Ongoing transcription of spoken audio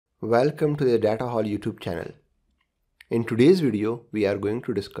Welcome to the Data Hall YouTube channel. In today's video, we are going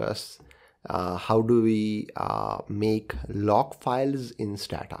to discuss how do we make log files in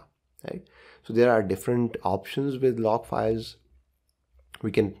Stata, right? So there are different options with log files. We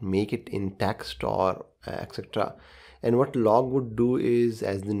can make it in text or etc. And what log would do is,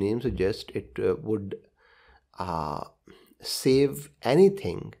 as the name suggests, it would save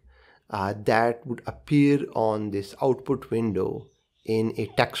anything that would appear on this output window in a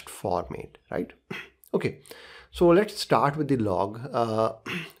text format, right? Okay, so let's start with the log.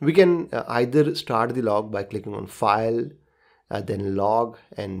 We can either start the log by clicking on File, then Log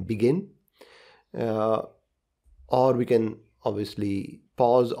and Begin, or we can obviously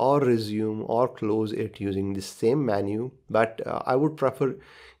pause or resume or close it using the same menu, but I would prefer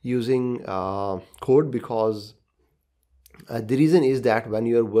using code because the reason is that when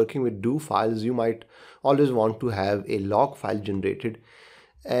you are working with do files, you might always want to have a log file generated,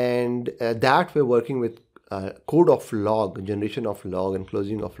 and that way working with code of log, generation of log and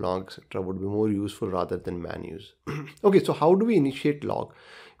closing of log, etc. would be more useful rather than menus. Okay, so how do we initiate log?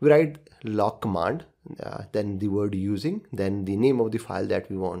 We write log command, then the word using, then the name of the file that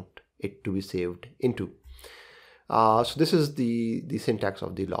we want it to be saved into. So this is the syntax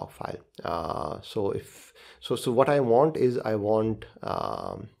of the log file. So what I want is I want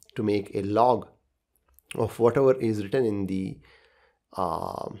to make a log of whatever is written in the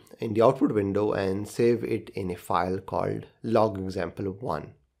output window and save it in a file called log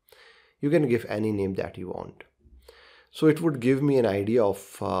example1. You can give any name that you want. So it would give me an idea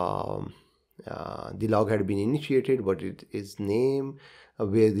of the log had been initiated, what it is name,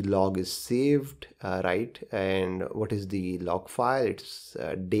 where the log is saved, right, and what is the log file, its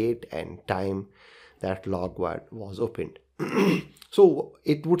date and time that log was opened. So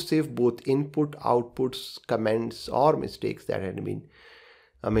it would save both input, outputs, comments or mistakes that had been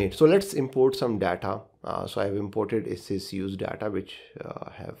made. So let's import some data. So I've imported sysuse data, which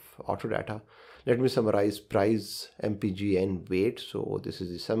have auto data. Let me summarize price, MPG and weight. So this is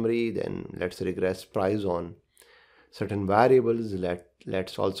the summary. Then let's regress price on certain variables.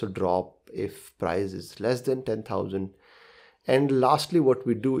 Let's also drop if price is less than 10,000. And lastly, what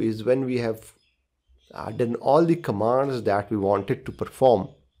we do is when we have done all the commands that we wanted to perform,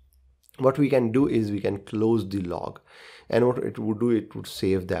 what we can do is we can close the log, and what it would do, it would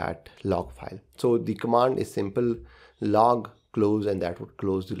save that log file. So the command is simple, log close, and that would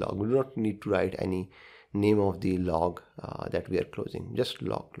close the log. We do not need to write any name of the log that we are closing, just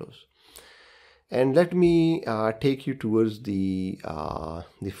log close. And let me take you towards the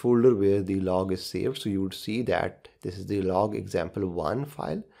folder where the log is saved. So you would see that this is the log example1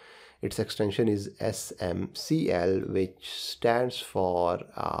 file. Its extension is smcl, which stands for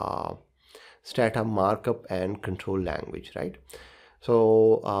Stata Markup and Control Language, right?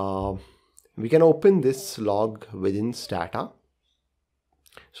 So we can open this log within Stata.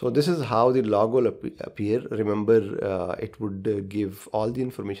 So this is how the log will appear. Remember, it would give all the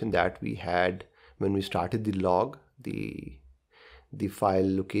information that we had when we started the log, the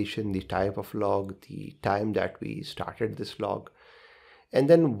file location, the type of log, the time that we started this log. And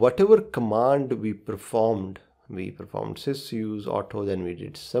then whatever command we performed sysuse auto, then we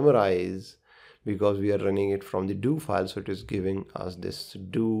did summarize because we are running it from the do file, so it is giving us this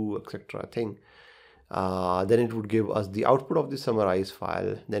do etc. thing. Then it would give us the output of the summarize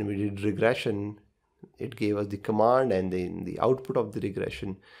file. Then we did regression, it gave us the command and then the output of the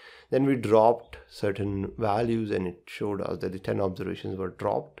regression. Then we dropped certain values and it showed us that the 10 observations were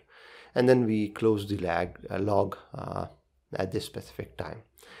dropped. And then we closed the log at this specific time.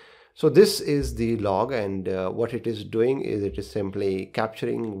 So this is the log, and what it is doing is it is simply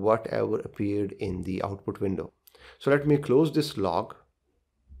capturing whatever appeared in the output window. So let me close this log.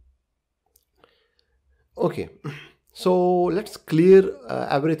 Okay, so let's clear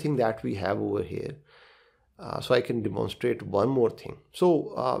everything that we have over here. So I can demonstrate one more thing.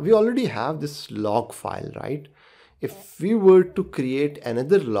 So we already have this log file, right? If we were to create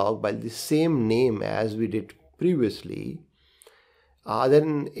another log by the same name as we did previously,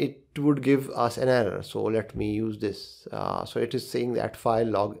 then it would give us an error. So let me use this. So it is saying that file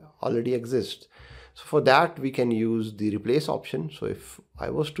log already exists. So for that, we can use the replace option. So if I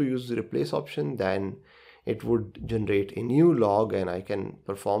was to use the replace option, then it would generate a new log and I can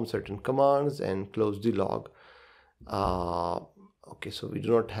perform certain commands and close the log. Okay, so we do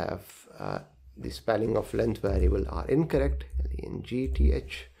not have the spelling of length variable are incorrect,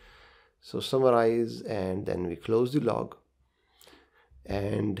 LENGTH. So summarize and then we close the log.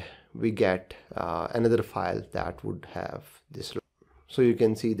 And we get another file that would have this. So you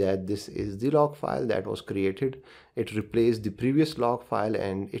can see that this is the log file that was created. It replaced the previous log file,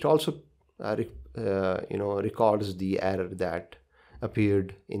 and it also records the error that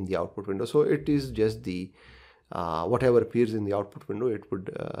appeared in the output window. So it is just the whatever appears in the output window, it would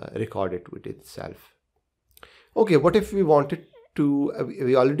record it with itself. Okay, what if we wanted to,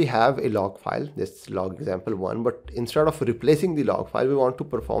 we already have a log file, this log example 1, but instead of replacing the log file, we want to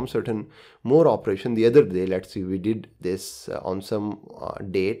perform certain more operation the other day. Let's see, we did this on some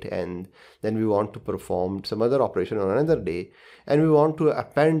date, and then we want to perform some other operation on another day, and we want to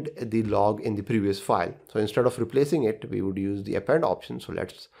append the log in the previous file. So instead of replacing it, we would use the append option. So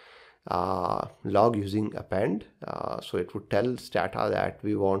let's log using append. So it would tell Stata that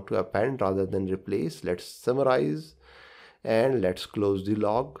we want to append rather than replace. Let's summarize and let's close the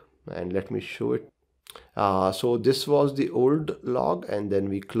log, and let me show it. So this was the old log, and then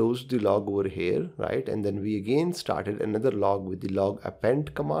we closed the log over here, right? And then we again started another log with the log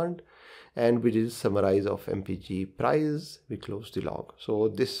append command, and we did summarize of mpg price. We closed the log. So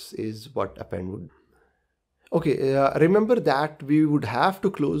this is what append would do. Okay, remember that we would have to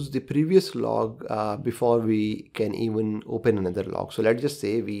close the previous log before we can even open another log. So let's just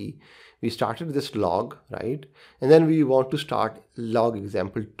say we started this log, right? And then we want to start log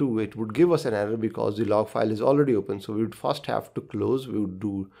example 2. It would give us an error because the log file is already open. So we would first have to close. We would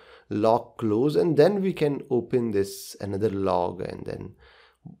do log close, and then we can open this another log, and then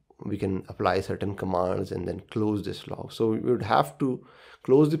we can apply certain commands and then close this log. So we would have to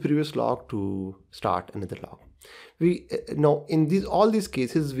close the previous log to start another log. Now in all these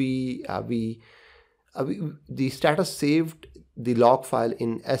cases, the Stata saved the log file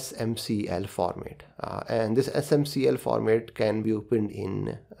in smcl format, and this smcl format can be opened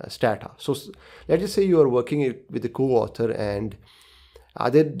in Stata. So let's just say you are working with a co-author, and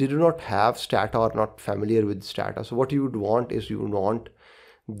they do not have Stata or not familiar with Stata. So what you would want is, you would want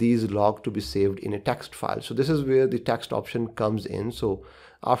these log to be saved in a text file. So this is where the text option comes in. So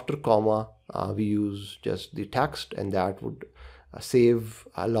after comma, we use just the text, and that would save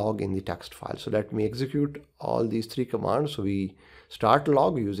a log in the text file. So let me execute all these 3 commands. So we start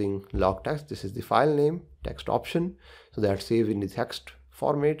log using log text. This is the file name, text option. So that's saved in the text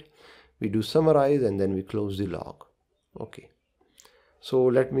format. We do summarize, and then we close the log. Okay. So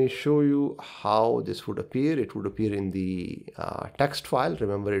let me show you how this would appear. It would appear in the text file.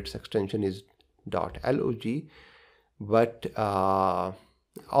 Remember, its extension is .log, but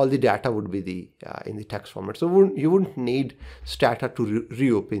all the data would be in the text format. So you wouldn't need Stata to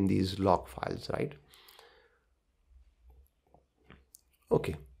reopen these log files, right?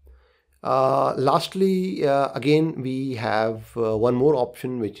 Okay. Lastly, again, we have one more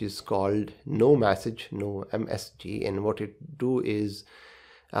option, which is called no message, no MSG. And what it do is,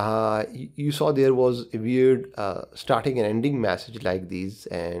 you saw there was a weird starting and ending message like these,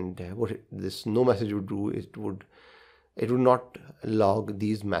 and what this no message would do is it would not log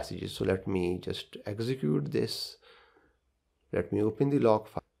these messages. So let me just execute this. Let me open the log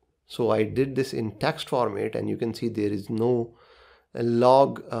file. So I did this in text format, and you can see there is no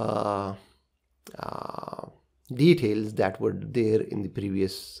log details that were there in the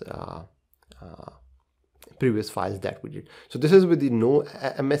previous files that we did. So this is with the no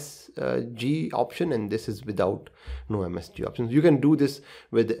MSG option, and this is without no MSG option. You can do this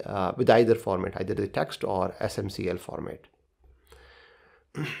with either format, either the text or smcl format.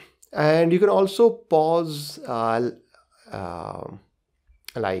 And you can also pause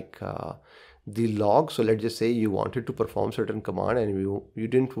the log. So let's just say you wanted to perform certain command, and you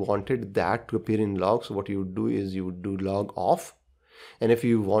didn't wanted that to appear in log. So what you would do is, you would do log off, and if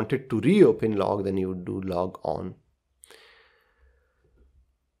you wanted to reopen log, then you would do log on.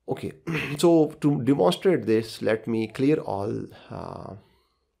 Okay, so to demonstrate this, let me clear all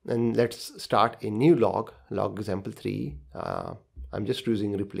and let's start a new log example 3. I'm just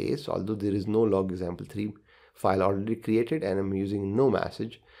using replace, although there is no log example 3 file already created, and I'm using no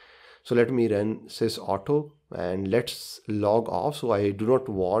message. So let me run sys auto, and let's log off. So I do not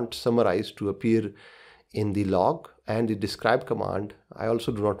want summarize to appear in the log, and the describe command, I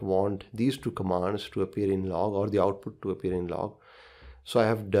also do not want these 2 commands to appear in log, or the output to appear in log. So I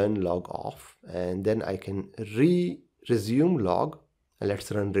have done log off, and then I can resume log, and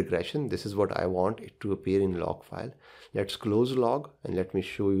let's run regression. This is what I want it to appear in log file. Let's close log, and let me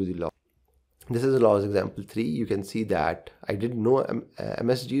show you the log. This is log example 3. You can see that I did no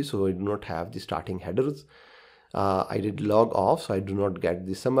MSG, so I do not have the starting headers. I did log off, so I do not get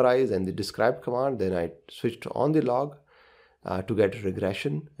the summarize and the describe command. Then I switched on the log to get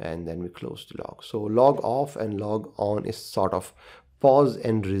regression, and then we close the log. So log off and log on is sort of pause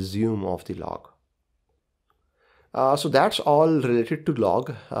and resume of the log. So that's all related to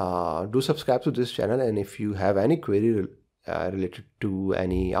log. Do subscribe to this channel, and if you have any query related to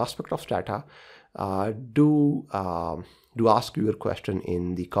any aspect of Stata, do ask your question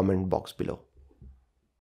in the comment box below.